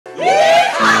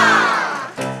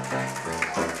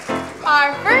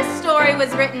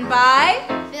was written by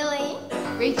Billie,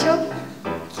 Rachel,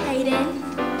 Kaidyn,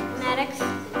 Maddox,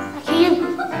 Raqueeb.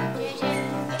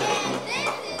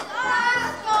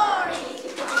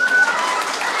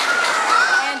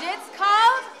 and it's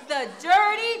called The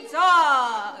Dirty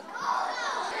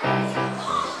Dog.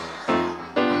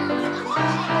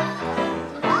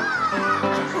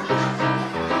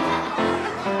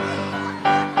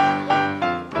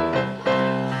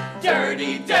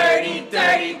 Dirty, dirty,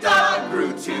 dirty dog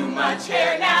grew too much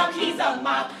hair. Now he's a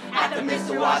mop at the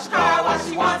Mr. Wash car while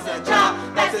she wants a job.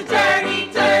 That's a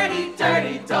dirty, dirty,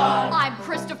 dirty dog. I'm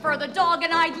Christopher the dog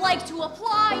and I'd like to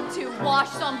apply to wash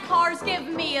some cars. Give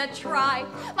me a try.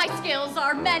 My skills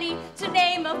are many, to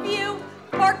name a few.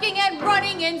 Barking and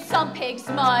running in some pig's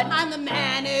mud. I'm the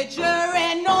manager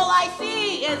and all I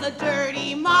see is a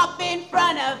dirty mop in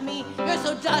front of me. You're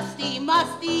so dusty,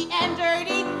 musty, and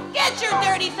dirty. Get your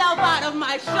dirty self out of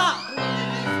my shop,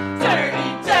 please. Dirty,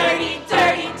 dirty,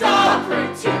 dirty dog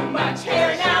grew too much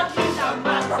hair. Now he's a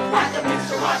mop at the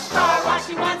Mr. Wash car while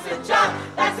she wants a job.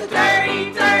 That's a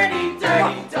dirty, dirty,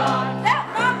 dirty dog. That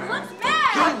Rob looks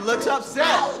mad. He looks upset.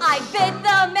 I bit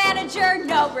the manager,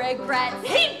 no regrets.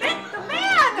 He bit the man.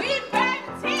 We bit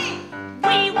tea.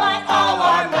 We want all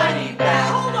our money back.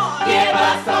 Hold on. Give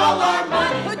us all our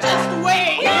money But back. just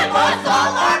wait. Give us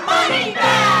all our money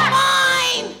back.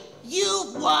 Fine.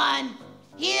 You won.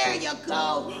 Here you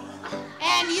go.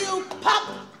 And you pup,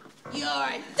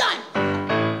 you're done.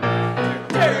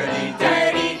 Dirty,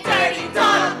 dirty, dirty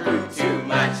dog grew too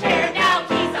much hair. Now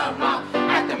he's a mop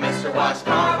at the Mr. Wash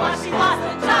car while she wants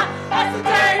a job. That's a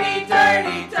dirty,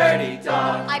 dirty, dirty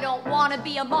dog. I don't want to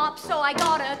be a mop, so I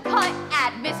got a cut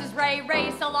at Mrs.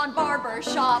 Ray's Salon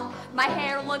Barbershop. My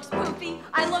hair looks poofy,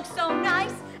 I look so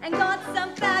nice, and got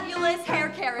some fabulous hair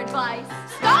care advice.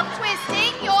 Stop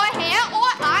twisting your